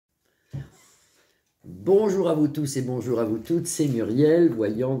Bonjour à vous tous et bonjour à vous toutes, c'est Muriel,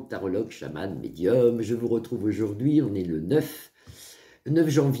 voyante, tarologue, chamane, médium. Je vous retrouve aujourd'hui, on est le 9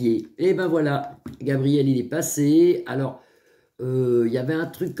 janvier. Et ben voilà, Gabriel il est passé. Alors, il y avait un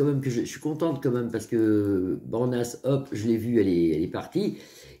truc quand même que je suis contente quand même parce que Bornas, hop, je l'ai vue, elle est partie.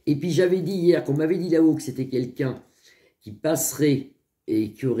 Et puis j'avais dit hier qu'on m'avait dit là-haut que c'était quelqu'un qui passerait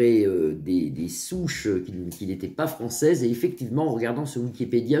et qui aurait des souches qui n'étaient pas françaises. Et effectivement, en regardant sur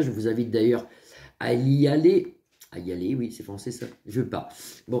Wikipédia, je vous invite d'ailleurs à y aller. À y aller, oui, c'est français ça. Je veux pas.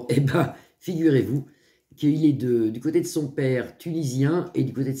 Bon, eh ben, figurez-vous qu'il est du côté de son père tunisien et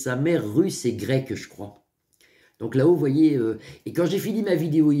du côté de sa mère russe et grecque, je crois. Donc là-haut, vous voyez, et quand j'ai fini ma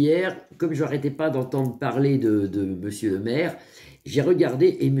vidéo hier, comme je n'arrêtais pas d'entendre parler de Monsieur le maire, j'ai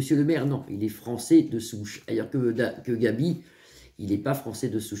regardé, et Monsieur le maire, non, il est français de souche. Ailleurs que Gaby, il n'est pas français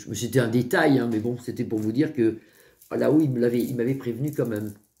de souche. Mais c'était un détail, hein, mais bon, c'était pour vous dire que là-haut, il m'avait prévenu quand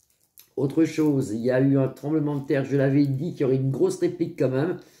même. Autre chose, il y a eu un tremblement de terre, je l'avais dit qu'il y aurait une grosse réplique quand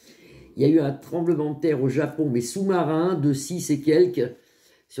même. Il y a eu un tremblement de terre au Japon, mais sous-marin, de 6 et quelques,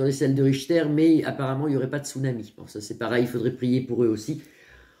 sur les celles de Richter, mais apparemment il n'y aurait pas de tsunami. Bon, ça c'est pareil, il faudrait prier pour eux aussi.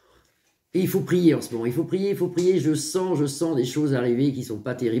 Et il faut prier en ce moment, il faut prier, je sens des choses arriver qui ne sont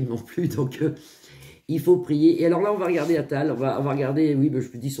pas terribles non plus, donc il faut prier. Et alors là, on va regarder Attal, on va regarder, oui, ben, je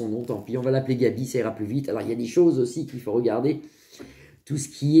vous dis son nom, tant pis, on va l'appeler Gaby, ça ira plus vite. Alors il y a des choses aussi qu'il faut regarder, tout ce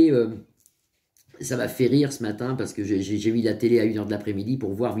qui est... ça m'a fait rire ce matin parce que j'ai mis la télé à 1h de l'après-midi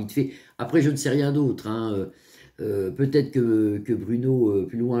pour voir vite fait. Après, je ne sais rien d'autre. Hein. Peut-être que Bruno,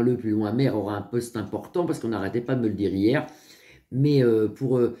 plus loin mer, aura un poste important parce qu'on n'arrêtait pas de me le dire hier. Mais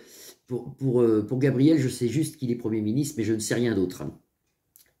pour Gabriel, je sais juste qu'il est Premier ministre, mais je ne sais rien d'autre.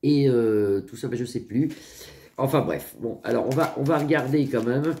 Et tout ça, ben, je ne sais plus. Enfin bref, bon, alors on va regarder quand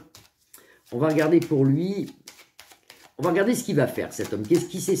même. On va regarder pour lui. On va regarder ce qu'il va faire, cet homme. Qu'est-ce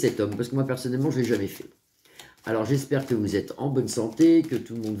qu'il c'est, cet homme? Parce que moi, personnellement, je ne l'ai jamais fait. Alors, j'espère que vous êtes en bonne santé, que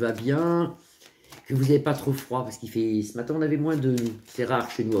tout le monde va bien, que vous n'avez pas trop froid, parce qu'il fait... Ce matin, on avait moins 2. C'est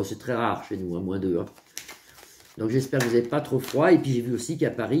rare chez nous, oh, c'est très rare chez nous, hein, moins 2. Hein. Donc, j'espère que vous n'avez pas trop froid. Et puis, j'ai vu aussi qu'à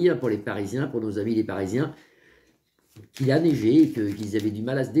Paris, pour les Parisiens, pour nos amis les Parisiens, qu'il a neigé et qu'ils avaient du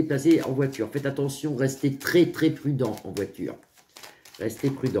mal à se déplacer en voiture. Faites attention, restez très, très prudent en voiture. Restez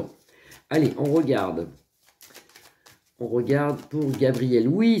prudent. Allez, on regarde. On regarde pour Gabriel.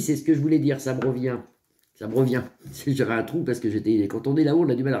 Oui, c'est ce que je voulais dire, ça me revient. Ça me revient. J'avais un trou parce que quand on est là-haut, on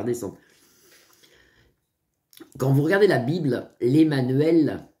a du mal à redescendre. Quand vous regardez la Bible,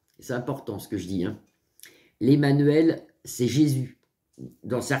 l'Emmanuel, c'est important ce que je dis, hein. L'Emmanuel, c'est Jésus.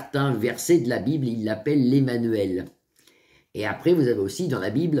 Dans certains versets de la Bible, il l'appelle l'Emmanuel. Et après, vous avez aussi dans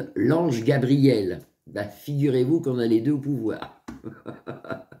la Bible l'ange Gabriel. Ben, figurez-vous qu'on a les deux au pouvoir.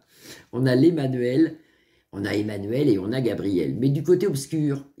 On a l'Emmanuel. On a Emmanuel et on a Gabriel. Mais du côté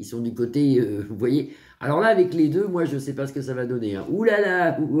obscur, ils sont du côté, vous voyez. Alors là, avec les deux, moi, je ne sais pas ce que ça va donner. Hein. Ouh là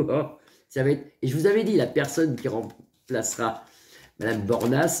là, ça va être... Et je vous avais dit, la personne qui remplacera Madame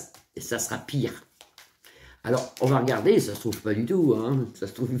Bornas, ça sera pire. Alors, on va regarder, ça se trouve pas du tout. Hein. Ça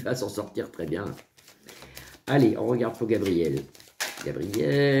se trouve, il va s'en sortir très bien. Allez, on regarde pour Gabriel.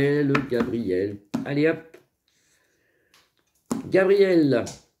 Gabriel. Allez, hop. Gabriel,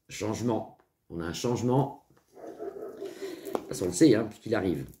 changement. On a un changement. On le sait, hein, puisqu'il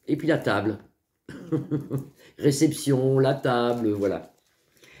arrive. Et puis la table. Réception, la table, voilà.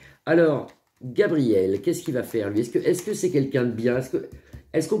 Alors, Gabriel, qu'est-ce qu'il va faire, lui? Est-ce que c'est quelqu'un de bien?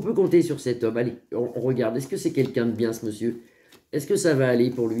 Est-ce qu'on peut compter sur cet homme? Allez, on regarde. Est-ce que c'est quelqu'un de bien, ce monsieur? Est-ce que ça va aller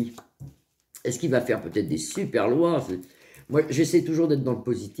pour lui? Est-ce qu'il va faire peut-être des super lois? Moi, j'essaie toujours d'être dans le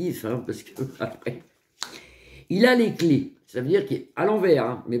positif, hein, parce que après... Il a les clés. Ça veut dire qu'il est à l'envers,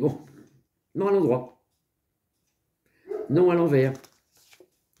 hein, mais bon, non à l'endroit. Non, à l'envers.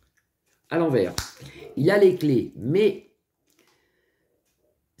 À l'envers. Il a les clés, mais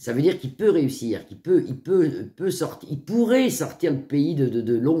ça veut dire qu'il peut réussir, qu'il peut sortir, il pourrait sortir le pays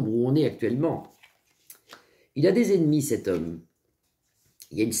de l'ombre où on est actuellement. Il a des ennemis, cet homme.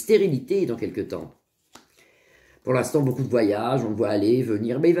 Il y a une stérilité dans quelque temps. Pour l'instant, beaucoup de voyages, on le voit aller,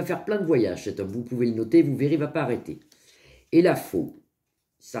 venir, mais il va faire plein de voyages, cet homme. Vous pouvez le noter, vous verrez, il ne va pas arrêter. Et la faux.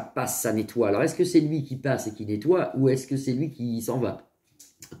 Ça passe, ça nettoie. Alors, est-ce que c'est lui qui passe et qui nettoie ou est-ce que c'est lui qui s'en va?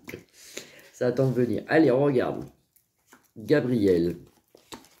 Ça attend de venir. Allez, on regarde. Gabriel.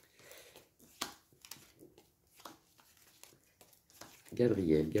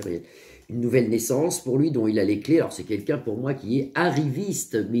 Gabriel. Une nouvelle naissance pour lui dont il a les clés. Alors, c'est quelqu'un pour moi qui est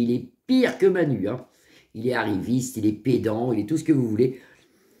arriviste, mais il est pire que Manu. Hein. Il est arriviste, il est pédant, il est tout ce que vous voulez.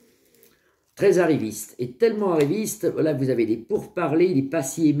 Très arriviste, et tellement arriviste, voilà, vous avez des pourparlers, il n'est pas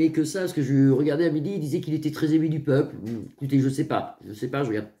si aimé que ça, parce que je regardais à midi, il disait qu'il était très aimé du peuple. Écoutez, je ne sais pas, je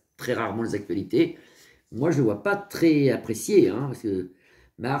regarde très rarement les actualités. Moi, je ne le vois pas très apprécié, hein, parce que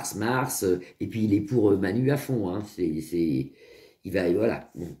Mars, et puis il est pour Manu à fond. Hein, il va,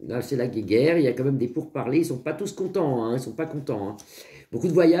 voilà. Bon, là, c'est la guerre, il y a quand même des pourparlers, ils ne sont pas tous contents, hein, ils ne sont pas contents. Hein. Beaucoup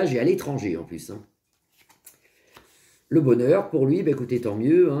de voyages et à l'étranger en plus. Hein. Le bonheur pour lui, bah, écoutez, tant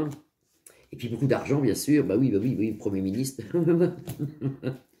mieux. Hein. Et puis beaucoup d'argent, bien sûr. Bah oui, Premier ministre.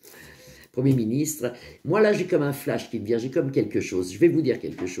 Premier ministre. Moi, là, j'ai comme un flash qui me vient, j'ai comme quelque chose. Je vais vous dire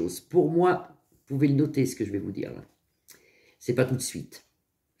quelque chose. Pour moi, vous pouvez le noter, ce que je vais vous dire là. C'est pas tout de suite.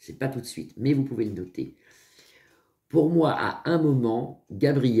 C'est pas tout de suite, mais vous pouvez le noter. Pour moi, à un moment,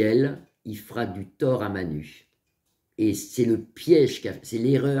 Gabriel, il fera du tort à Manu. Et c'est le piège, c'est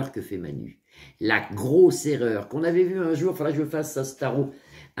l'erreur que fait Manu. La grosse erreur qu'on avait vue un jour, il faudra que je fasse ça, ce tarot,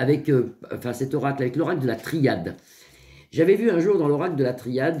 avec cet oracle, avec l'oracle de la triade. J'avais vu un jour dans l'oracle de la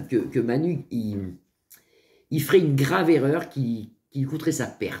triade que Manu, il ferait une grave erreur qui lui coûterait sa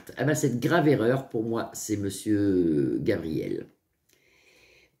perte. Eh ben, cette grave erreur, pour moi, c'est Monsieur Gabriel.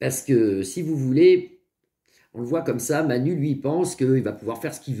 Parce que, si vous voulez, on le voit comme ça, Manu, lui, pense qu'il va pouvoir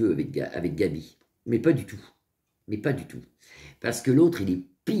faire ce qu'il veut avec Gaby. Mais pas du tout. Mais pas du tout. Parce que l'autre, il est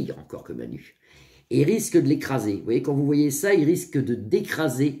pire encore que Manu. Et il risque de l'écraser. Vous voyez, quand vous voyez ça, il risque de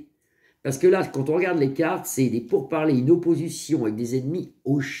d'écraser. Parce que là, quand on regarde les cartes, c'est des pourparlers, une opposition avec des ennemis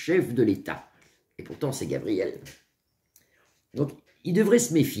au chef de l'État. Et pourtant, c'est Gabriel. Donc, il devrait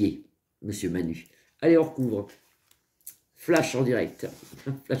se méfier, Monsieur Manu. Allez, on recouvre. Flash en direct.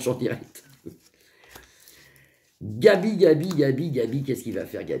 Flash en direct. Gaby, qu'est-ce qu'il va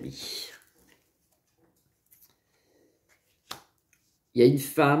faire, Gaby? Il y a une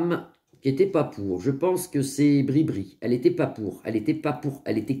femme qui n'était pas pour. Je pense que c'est Bribri. Elle n'était pas pour. Elle n'était pas pour.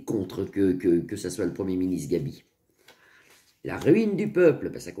 Elle était contre que ça soit le Premier ministre, Gaby. La ruine du peuple,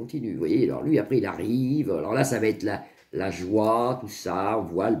 ben ça continue. Vous voyez, alors lui, après, il arrive. Alors là, ça va être la joie, tout ça. On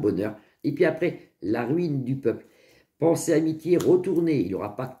voit le bonheur. Et puis après, la ruine du peuple. Pensée, amitié, retourner. Il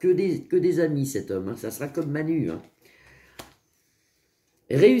n'aura pas que des amis, cet homme. Hein. Ça sera comme Manu. Hein.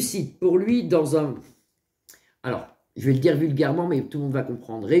 Réussite pour lui dans un... Alors, je vais le dire vulgairement, mais tout le monde va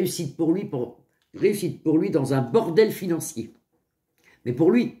comprendre. Réussite pour lui dans un bordel financier. Mais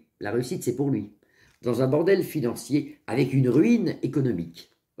pour lui, la réussite, c'est pour lui. Dans un bordel financier avec une ruine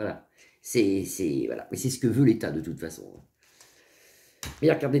économique. Voilà. Voilà. Mais c'est ce que veut l'État, de toute façon.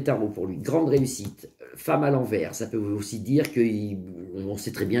 Meilleure carte des tarots pour lui. Grande réussite. Femme à l'envers. Ça peut aussi dire qu'on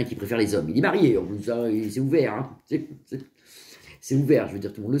sait très bien qu'il préfère les hommes. Il est marié, en plus. Hein, c'est ouvert. Hein. C'est ouvert, je veux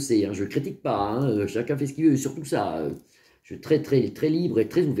dire, tout le monde le sait, hein, je ne critique pas, hein, chacun fait ce qu'il veut, surtout ça, je suis très libre et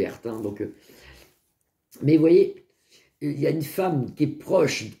très ouverte. Hein, donc, mais vous voyez, il y a une femme qui est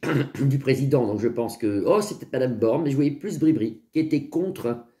proche du président, donc je pense que, oh, c'est peut-être Madame Borne, mais je voyais plus Bribri, qui était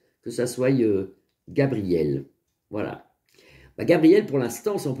contre que ça soit Gabriel. Voilà. Bah, Gabriel, pour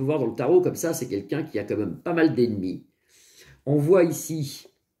l'instant, si on peut voir dans le tarot comme ça, c'est quelqu'un qui a quand même pas mal d'ennemis. On voit ici...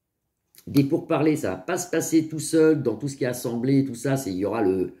 Des pourparlers, ça ne va pas se passer tout seul dans tout ce qui est assemblé, tout ça, il y aura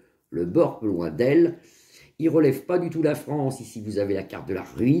le bord peu loin d'elle. Il ne relève pas du tout la France, ici vous avez la carte de la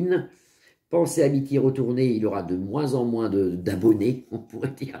ruine. Pensée, amitié, retournée, il aura de moins en moins d'abonnés, on pourrait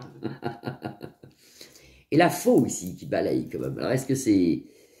dire. Et la faux ici, qui balaye quand même. Alors est-ce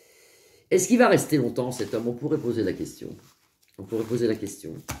qu'il va rester longtemps cet homme? On pourrait poser la question. On pourrait poser la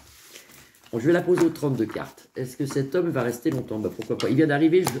question. Bon, je vais la poser aux 32 cartes. Est-ce que cet homme va rester longtemps? Ben, pourquoi pas. Il vient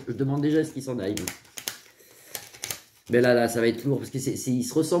d'arriver, je demande déjà est-ce qu'il s'en aille. Mais là, ça va être lourd, parce qu'il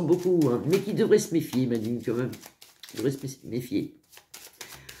se ressemble beaucoup. Hein, mais qui devrait se méfier, Manu, quand même. Il devrait se méfier.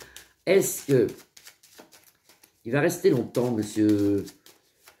 Est-ce que il va rester longtemps, monsieur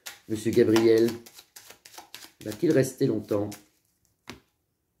Gabriel? Va-t-il rester longtemps?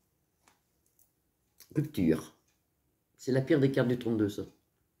 Rupture. C'est la pire des cartes du 32, ça.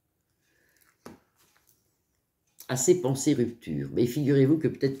 Assez pensée rupture. Mais figurez-vous que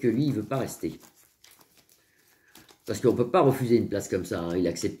peut-être que lui, il ne veut pas rester. Parce qu'on ne peut pas refuser une place comme ça. Hein. Il a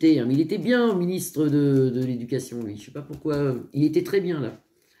accepté. Hein. Mais il était bien ministre de l'Éducation, lui. Je ne sais pas pourquoi. Il était très bien, là.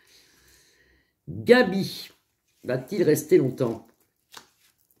 Gaby. Va-t-il rester longtemps?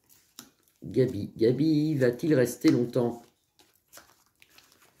 Gaby, va-t-il rester longtemps?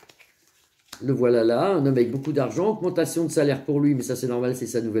 Le voilà là, un homme avec beaucoup d'argent, augmentation de salaire pour lui, mais ça c'est normal, c'est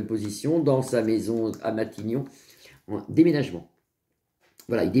sa nouvelle position, dans sa maison à Matignon. Déménagement.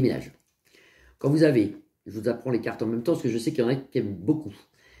 Voilà, il déménage. Quand vous avez, je vous apprends les cartes en même temps, parce que je sais qu'il y en a qui aiment beaucoup.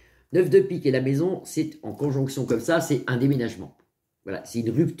 9 de pique et la maison, c'est en conjonction comme ça, c'est un déménagement. Voilà, c'est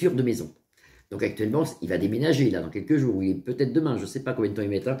une rupture de maison. Donc actuellement, il va déménager là dans quelques jours, ou peut-être demain, je ne sais pas combien de temps il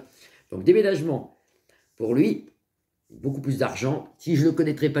mettra. Donc déménagement, pour lui, beaucoup plus d'argent. Si je ne le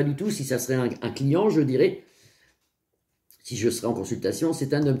connaîtrais pas du tout, si ça serait un client, je dirais, si je serai en consultation,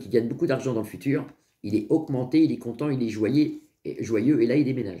 c'est un homme qui gagne beaucoup d'argent dans le futur. Il est augmenté, il est content, il est joyeux, et là, il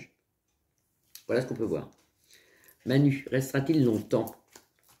déménage. Voilà ce qu'on peut voir. Manu, restera-t-il longtemps?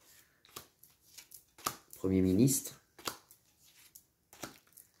 Premier ministre.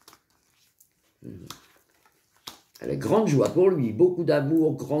 La grande joie pour lui, beaucoup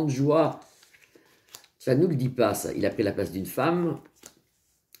d'amour, grande joie. Ça ne nous le dit pas, ça. Il a pris la place d'une femme.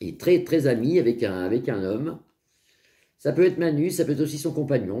 Il est très, très ami avec un homme. Ça peut être Manu, ça peut être aussi son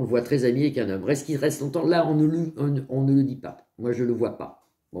compagnon. On le voit très ami avec un homme. Reste qu'il reste longtemps. Là, on ne le dit pas. Moi, je ne le vois pas.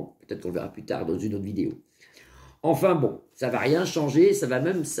 Bon, peut-être qu'on le verra plus tard dans une autre vidéo. Enfin bon, ça ne va rien changer. Ça va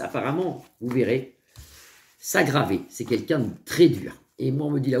même, apparemment, vous verrez, s'aggraver. C'est quelqu'un de très dur. Et moi,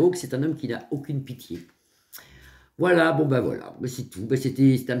 on me dit là-haut que c'est un homme qui n'a aucune pitié. Voilà, bon ben voilà, c'est tout.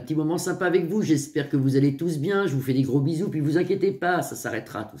 C'était un petit moment sympa avec vous. J'espère que vous allez tous bien. Je vous fais des gros bisous. Puis vous inquiétez pas, ça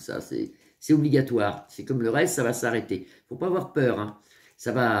s'arrêtera tout ça. C'est obligatoire. C'est comme le reste, ça va s'arrêter. Faut pas avoir peur. Hein.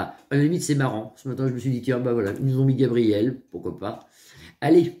 Ça va. À la limite, c'est marrant. Ce matin, je me suis dit, tiens, ben voilà, ils nous ont mis Gabriel. Pourquoi pas.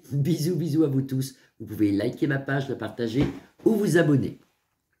 Allez, bisous, bisous à vous tous. Vous pouvez liker ma page, la partager ou vous abonner.